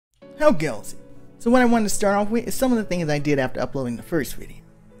How goes it? So what I wanted to start off with is some of the things I did after uploading the first video.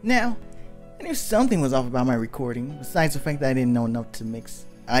 Now, I knew something was off about my recording, besides the fact that I didn't know enough to mix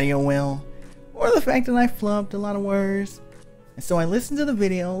audio well, or the fact that I flubbed a lot of words. And so I listened to the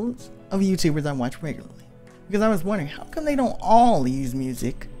videos of YouTubers I watch regularly, because I was wondering how come they don't all use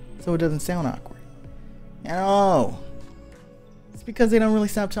music so it doesn't sound awkward. And oh, it's because they don't really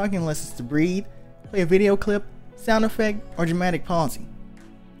stop talking unless it's to breathe, play a video clip, sound effect, or dramatic pausing.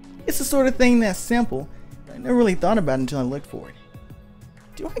 It's the sort of thing that's simple, but I never really thought about it until I looked for it.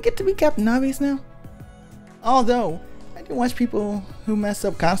 Do I get to be Captain Obvious now? Although, I do watch people who mess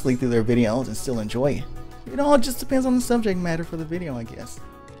up constantly through their videos and still enjoy it. It all just depends on the subject matter for the video, I guess.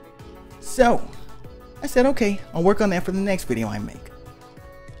 So, I said okay, I'll work on that for the next video I make.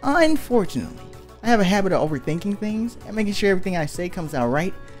 Unfortunately, I have a habit of overthinking things and making sure everything I say comes out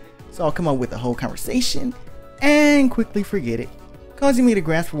right, so I'll come up with a whole conversation and quickly forget it, causing me to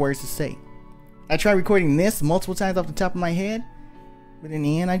grasp for words to say. I tried recording this multiple times off the top of my head, but in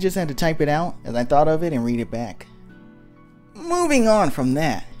the end I just had to type it out as I thought of it and read it back. Moving on from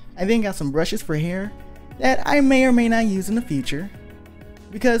that, I then got some brushes for hair that I may or may not use in the future,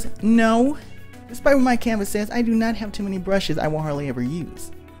 because no, despite what my canvas says, I do not have too many brushes I will hardly ever use.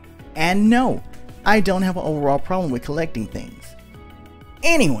 And no, I don't have an overall problem with collecting things.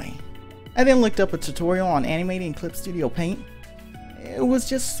 Anyway, I then looked up a tutorial on animating Clip Studio Paint. It was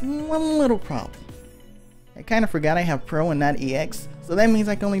just one little problem. I kind of forgot I have Pro and not EX, so that means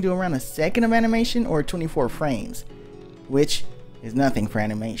I can only do around a second of animation or 24 frames, which is nothing for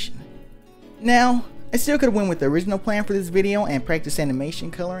animation. Now, I still could have went with the original plan for this video and practice animation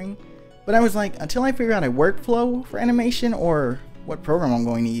coloring, but I was like, until I figure out a workflow for animation or what program I'm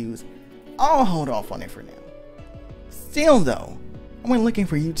going to use, I'll hold off on it for now. Still though, I went looking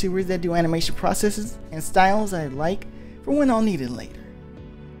for YouTubers that do animation processes and styles I like for when I'll need it later.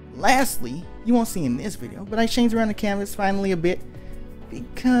 Lastly, you won't see in this video, but I changed around the canvas finally a bit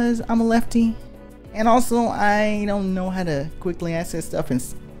because I'm a lefty, and also I don't know how to quickly access stuff in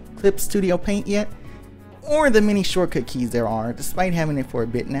Clip Studio Paint yet, or the many shortcut keys there are, despite having it for a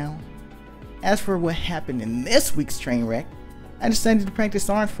bit now. As for what happened in this week's train wreck, I decided to practice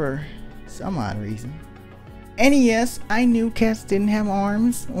arms for some odd reason. And yes, I knew cats didn't have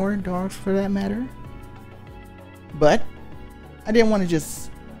arms, or dogs for that matter. But I didn't want to just,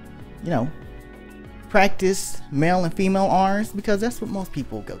 practice male and female arms because that's what most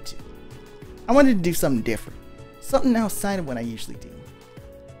people go to. I wanted to do something different, something outside of what I usually do.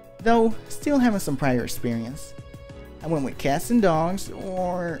 Though, still having some prior experience, I went with cats and dogs,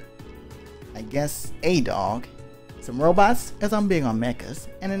 or I guess a dog, some robots, as I'm big on mechas,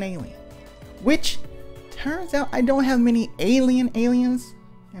 and an alien. Which, turns out I don't have many aliens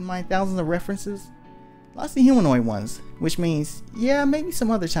in my thousands of references. Lots of humanoid ones, which means, yeah, maybe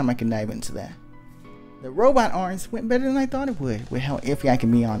some other time I can dive into that. The robot arms went better than I thought it would, with how iffy I can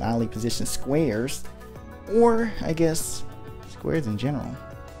be on oddly positioned squares, or I guess, squares in general.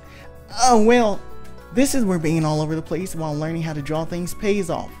 Oh well, this is where being all over the place while learning how to draw things pays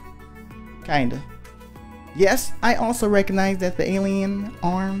off. Kinda. Yes, I also recognize that the alien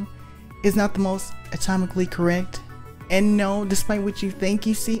arm is not the most atomically correct, and no, despite what you think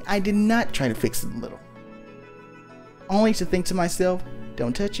you see, I did not try to fix it a little. Only to think to myself,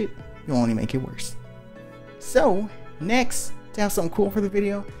 don't touch it, you'll only make it worse. So, next, to have something cool for the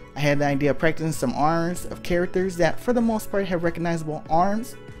video, I had the idea of practicing some arms of characters that for the most part have recognizable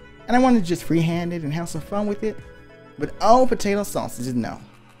arms, and I wanted to just freehand it and have some fun with it, but oh, potato sausages, no.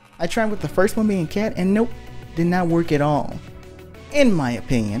 I tried with the first one being cat, and nope, did not work at all. In my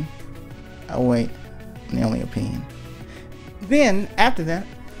opinion. Oh wait, the only opinion. Then, after that,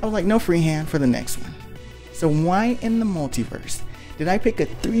 I was like, no freehand for the next one. So why in the multiverse did I pick a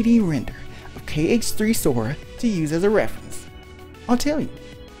 3D render of KH3 Sora to use as a reference? I'll tell you.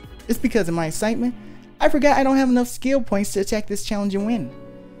 It's because in my excitement, I forgot I don't have enough skill points to attack this challenge and win.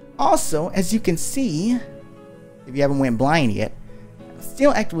 Also, as you can see, if you haven't went blind yet, I'm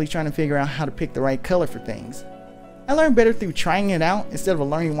still actively trying to figure out how to pick the right color for things. I learned better through trying it out instead of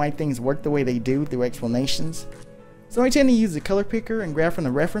learning why things work the way they do through explanations. So I tend to use the color picker and grab from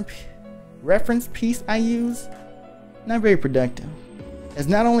the reference piece I use. Not very productive, as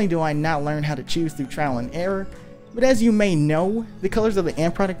not only do I not learn how to choose through trial and error, but as you may know, the colors of the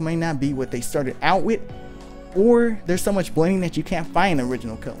end product may not be what they started out with, or there's so much blending that you can't find the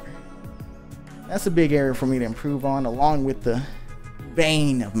original color. That's a big area for me to improve on, along with the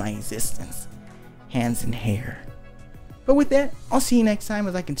bane of my existence, hands and hair. But with that, I'll see you next time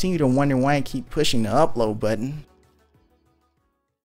as I continue to wonder why I keep pushing the upload button.